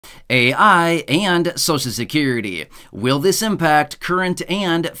AI and Social Security. Will this impact current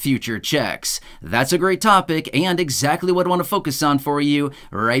and future checks? That's a great topic and exactly what I want to focus on for you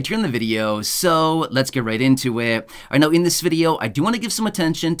right here in the video. So let's get right into it. All right, now in this video, I do want to give some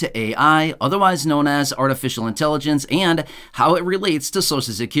attention to AI, otherwise known as artificial intelligence, and how it relates to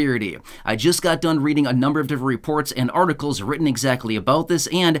Social Security. I just got done reading a number of different reports and articles written exactly about this,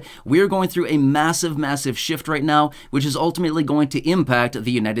 and we're going through a massive shift right now, which is ultimately going to impact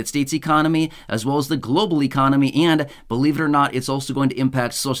the United States economy as well as the global economy, and believe it or not, it's also going to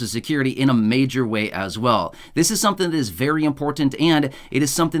impact Social Security in a major way as well. This is something that is very important, and it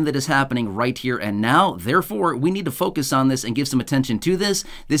is something that is happening right here and now. Therefore, we need to focus on this and give some attention to this.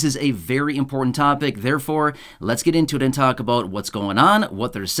 This is a very important topic. Therefore, let's get into it and talk about what's going on,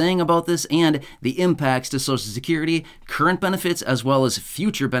 what they're saying about this, and the impacts to Social Security, current benefits as well as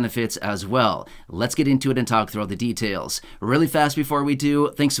future benefits as well. Let's get into it and talk through all the details. Really fast before we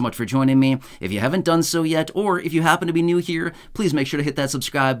do, thanks so much for joining me. If you haven't done so yet, or if you happen to be new here, please make sure to hit that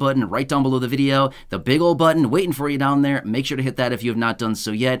subscribe button right down below the video, the big old button waiting for you down there. Make sure to hit that if you have not done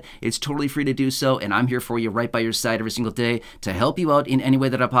so yet. It's totally free to do so, and I'm here for you right by your side every single day to help you out in any way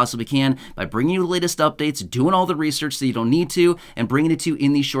that I possibly can by bringing you the latest updates, doing all the research that you don't need to, and bringing it to you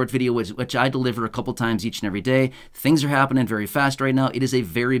in these short videos, which I deliver a couple times each and every day. Things are happening very fast right now. It is a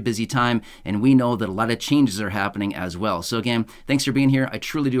very busy time, and we know that a lot of changes are happening as well. So again, thanks for being here. I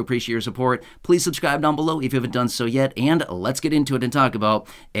truly do appreciate your support. Please subscribe down below if you haven't done so yet, and let's get into it and talk about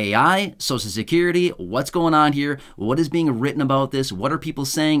AI, Social Security, what's going on here, what is being written about this, what are people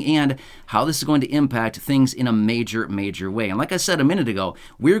saying, and how this is going to impact things in a major way. And like I said a minute ago,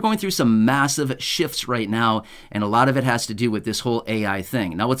 we're going through some massive shifts right now, and a lot of it has to do with this whole AI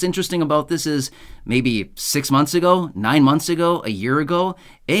thing. Now, what's interesting about this is maybe 6 months ago, 9 months ago, a year ago,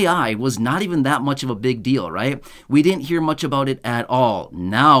 AI was not even that much of a big deal, right? We didn't hear much about it at all.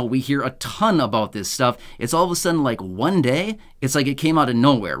 Now we hear a ton about this stuff. It's all of a sudden like one day, it's like it came out of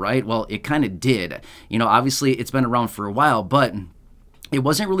nowhere, right? Well, it kind of did. You know, obviously it's been around for a while, but it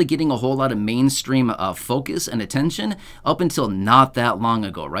wasn't really getting a whole lot of mainstream focus and attention up until not that long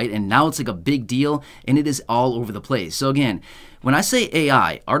ago, right? And now it's like a big deal, and it is all over the place. So again, when I say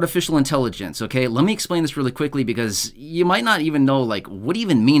AI, artificial intelligence, okay, let me explain this really quickly because you might not even know, like, what do you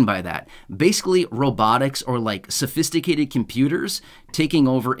even mean by that? Basically, robotics or like sophisticated computers taking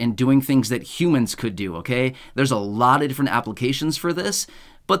over and doing things that humans could do, okay? There's a lot of different applications for this,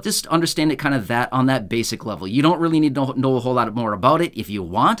 but just understand it kind of on that basic level. You don't really need to know a whole lot more about it. If you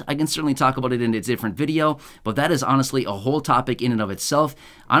want, I can certainly talk about it in a different video, but that is honestly a whole topic in and of itself.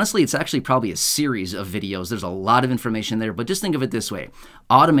 Honestly, it's actually probably a series of videos. There's a lot of information there, but just think of it this way.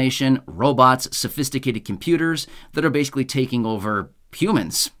 Automation, robots, sophisticated computers that are basically taking over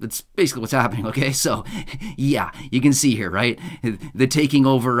humans. That's basically what's happening, okay? So, yeah, you can see here, right? The taking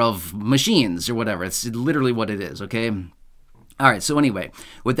over of machines or whatever. It's literally what it is, okay? All right, so anyway,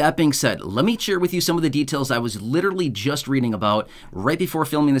 with that being said, let me share with you some of the details I was literally just reading about right before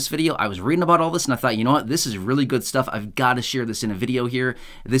filming this video. I was reading about all this and I thought, you know what, this is really good stuff. I've got to share this in a video here.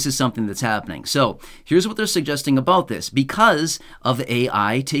 This is something that's happening. So here's what they're suggesting about this. Because of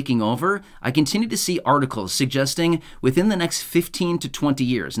AI taking over, I continue to see articles suggesting within the next 15 to 20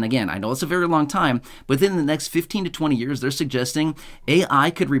 years, and again, I know it's a very long time, but within the next 15 to 20 years, they're suggesting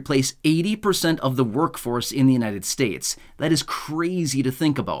AI could replace 80% of the workforce in the United States. That is crazy to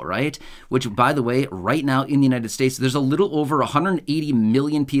think about, right? Which, by the way, right now in the United States, there's a little over 180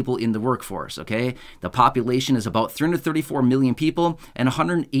 million people in the workforce, okay? The population is about 334 million people, and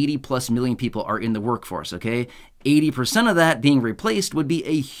 180 plus million people are in the workforce, okay? 80% of that being replaced would be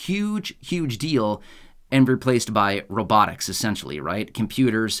a huge deal, and replaced by robotics, essentially, right?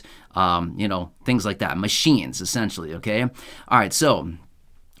 Computers, you know, things like that, machines, essentially, okay? All right, so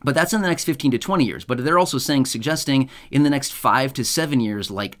but that's in the next 15 to 20 years. But they're also suggesting in the next 5 to 7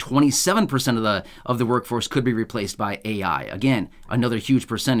 years, like 27% of the workforce could be replaced by AI. Again, another huge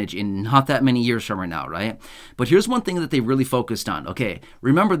percentage in not that many years from right now, right? But here's one thing that they really focused on. Okay,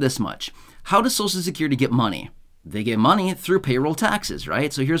 remember this much. How does Social Security get money? They get money through payroll taxes,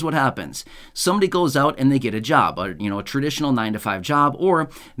 right? So here's what happens. Somebody goes out and they get a job, a traditional 9-to-5 job, or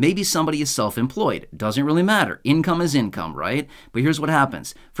maybe somebody is self-employed. Doesn't really matter. Income is income, right? But here's what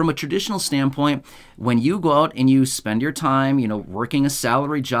happens. From a traditional standpoint, when you go out and you spend your time, working a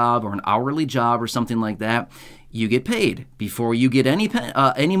salary job or an hourly job or something like that, you get paid. Before you get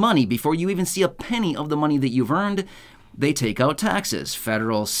any money, before you even see a penny of the money that you've earned, they take out taxes,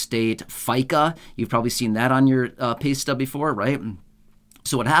 federal, state, FICA. You've probably seen that on your pay stub before, right?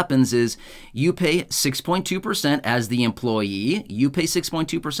 So what happens is you pay 6.2% as the employee, you pay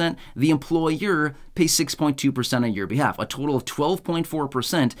 6.2%, the employer pays 6.2% on your behalf. A total of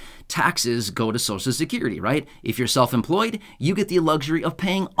 12.4% taxes go to Social Security, right? If you're self-employed, you get the luxury of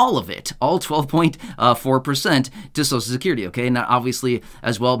paying all of it, all 12.4% to Social Security, okay? Now, obviously,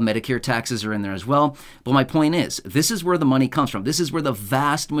 as well, Medicare taxes are in there as well. But my point is, this is where the money comes from. This is where the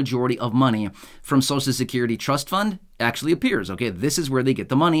vast majority of money from Social Security Trust Fund actually appears, okay? This is where they get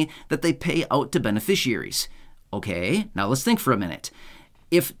the money that they pay out to beneficiaries. Okay, now let's think for a minute.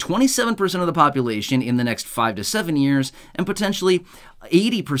 If 27% of the population in the next 5 to 7 years and potentially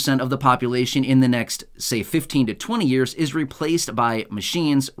 80% of the population in the next, say, 15 to 20 years is replaced by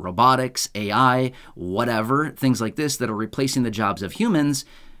machines, robotics, AI, whatever, things like this that are replacing the jobs of humans,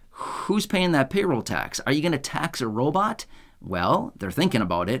 who's paying that payroll tax? Are you going to tax a robot? Well, they're thinking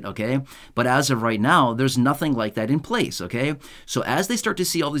about it, okay? But as of right now, there's nothing like that in place, okay? So as they start to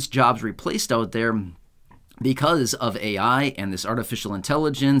see all these jobs replaced out there because of AI and this artificial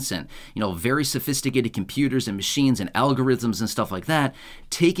intelligence and, very sophisticated computers and machines and algorithms and stuff like that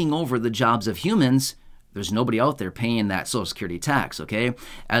taking over the jobs of humans, there's nobody out there paying that Social Security tax, okay?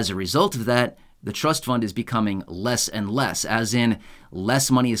 As a result of that, the trust fund is becoming less and less, as in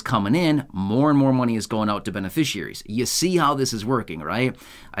less money is coming in, more and more money is going out to beneficiaries. You see how this is working, right?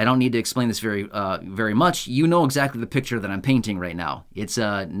 I don't need to explain this very much. You know exactly the picture that I'm painting right now. It's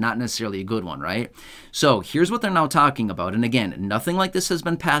not necessarily a good one, right? So here's what they're now talking about. And again, nothing like this has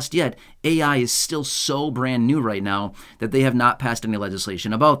been passed yet. AI is still so brand new right now that they have not passed any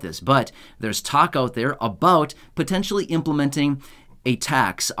legislation about this. But there's talk out there about potentially implementing a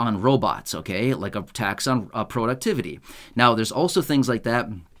tax on robots, okay? Like a tax on productivity. Now, there's also things like that.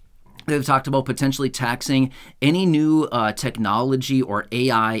 They've talked about potentially taxing any new technology or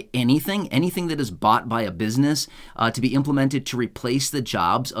AI, anything that is bought by a business to be implemented to replace the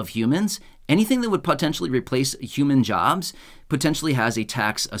jobs of humans. Anything that would potentially replace human jobs potentially has a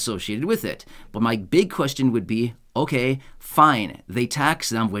tax associated with it. But my big question would be, okay, fine, they tax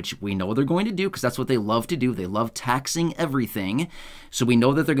them, which we know they're going to do because that's what they love to do. They love taxing everything. So we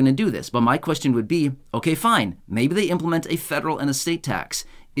know that they're going to do this. But my question would be, okay, fine, maybe they implement a federal and a state tax.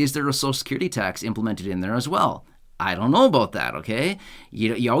 Is there a Social Security tax implemented in there as well? I don't know about that, okay?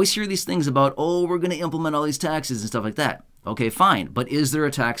 You always hear these things about, oh, we're going to implement all these taxes and stuff like that. Okay, fine, but is there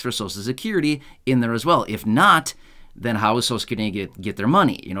a tax for Social Security in there as well? If not, then how is Social Security going to get their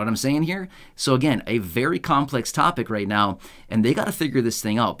money? You know what I'm saying here? So again, a very complex topic right now, and they got to figure this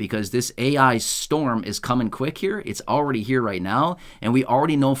thing out because this AI storm is coming quick here. It's already here right now, and we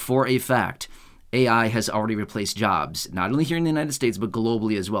already know for a fact AI has already replaced jobs, not only here in the United States, but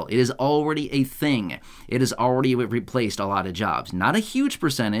globally as well. It is already a thing. It has already replaced a lot of jobs. Not a huge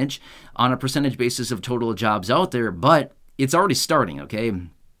percentage on a percentage basis of total jobs out there, but it's already starting, okay?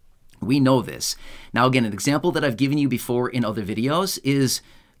 We know this. Now, again, an example that I've given you before in other videos is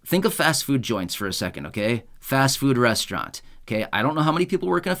think of fast food joints for a second, okay? Fast food restaurant, okay? I don't know how many people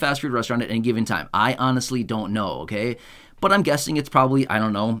work in a fast food restaurant at any given time. I honestly don't know, okay? But I'm guessing it's probably, I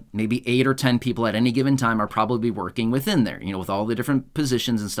don't know, maybe 8 or 10 people at any given time are probably working within there, with all the different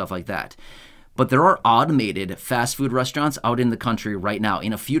positions and stuff like that. But there are automated fast food restaurants out in the country right now.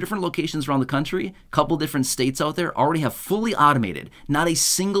 In a few different locations around the country, a couple different states out there already have fully automated, not a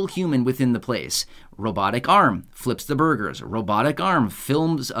single human within the place. Robotic arm flips the burgers. Robotic arm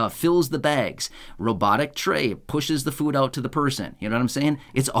fills the bags. Robotic tray pushes the food out to the person. You know what I'm saying?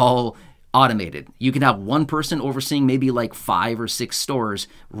 It's all automated. You can have one person overseeing maybe like 5 or 6 stores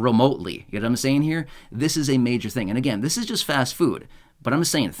remotely. You know what I'm saying here? This is a major thing. And again, this is just fast food. But I'm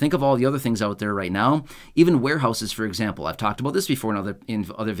just saying, think of all the other things out there right now. Even warehouses, for example. I've talked about this before in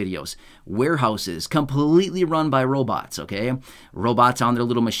other videos. Warehouses completely run by robots, okay? Robots on their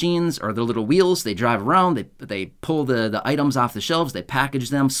little machines or their little wheels. They drive around. They pull the items off the shelves. They package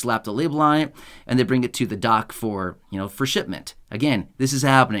them, slap the label on it, and they bring it to the dock for shipment. Again, this is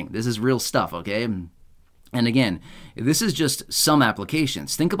happening. This is real stuff, okay? And again, this is just some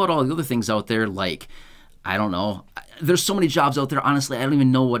applications. Think about all the other things out there like, I don't know. There's so many jobs out there. Honestly, I don't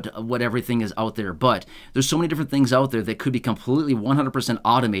even know what everything is out there. But there's so many different things out there that could be completely 100%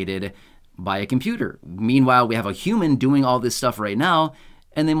 automated by a computer. Meanwhile, we have a human doing all this stuff right now.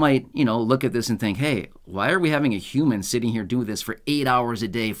 And they might, look at this and think, hey, why are we having a human sitting here doing this for 8 hours a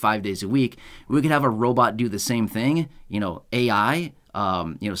day, 5 days a week? We could have a robot do the same thing. AI,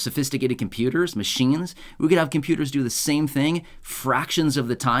 sophisticated computers, machines. We could have computers do the same thing fractions of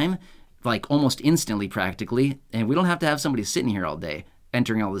the time, like almost instantly practically, and we don't have to have somebody sitting here all day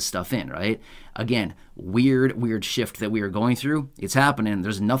entering all this stuff in, right? Again, weird shift that we are going through. It's happening.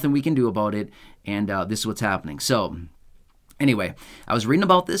 There's nothing we can do about it, and this is what's happening. So Anyway, I was reading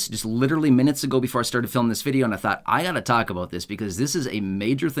about this just literally minutes ago before I started filming this video, and I thought, I gotta talk about this because this is a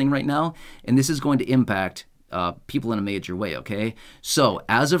major thing right now, and this is going to impact people in a major way, okay? So,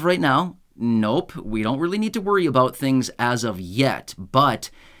 as of right now, nope, we don't really need to worry about things as of yet, but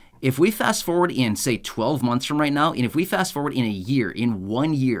if we fast forward in, say, 12 months from right now, and if we fast forward in a year, in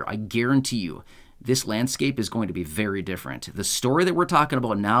 1 year, I guarantee you, this landscape is going to be very different. The story that we're talking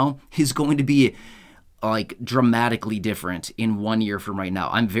about now is going to be like dramatically different in 1 year from right now.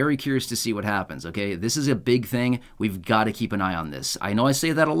 I'm very curious to see what happens, okay? This is a big thing. We've got to keep an eye on this. I know I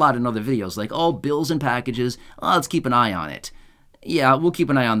say that a lot in other videos, like, oh, bills and packages, oh, let's keep an eye on it. Yeah, we'll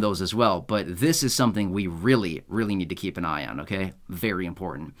keep an eye on those as well, but this is something we really, really need to keep an eye on, okay? Very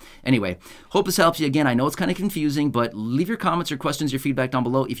important. Anyway, hope this helps you. Again, I know it's kind of confusing, but leave your comments or questions, your feedback down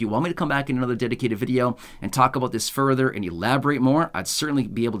below. If you want me to come back in another dedicated video and talk about this further and elaborate more, I'd certainly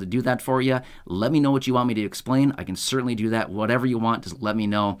be able to do that for you. Let me know what you want me to explain. I can certainly do that. Whatever you want, just let me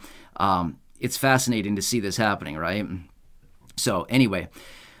know. It's fascinating to see this happening, right? So anyway,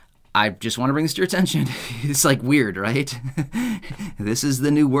 I just want to bring this to your attention. It's like weird, right? This is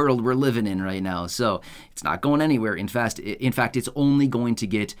the new world we're living in right now. So it's not going anywhere. In fact, it's only going to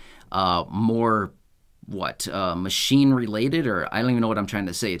get more machine related, or I don't even know what I'm trying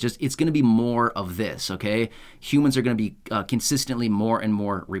to say. It's going to be more of this, okay? Humans are going to be consistently more and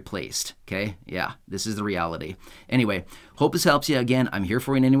more replaced, okay? Yeah, this is the reality. Anyway, hope this helps you. Again, I'm here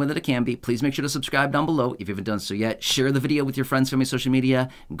for you in any way that it can be. Please make sure to subscribe down below if you haven't done so yet. Share the video with your friends, family, social media.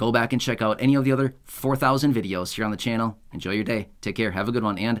 Go back and check out any of the other 4,000 videos here on the channel. Enjoy your day. Take care. Have a good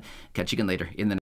one, and catch you again later in the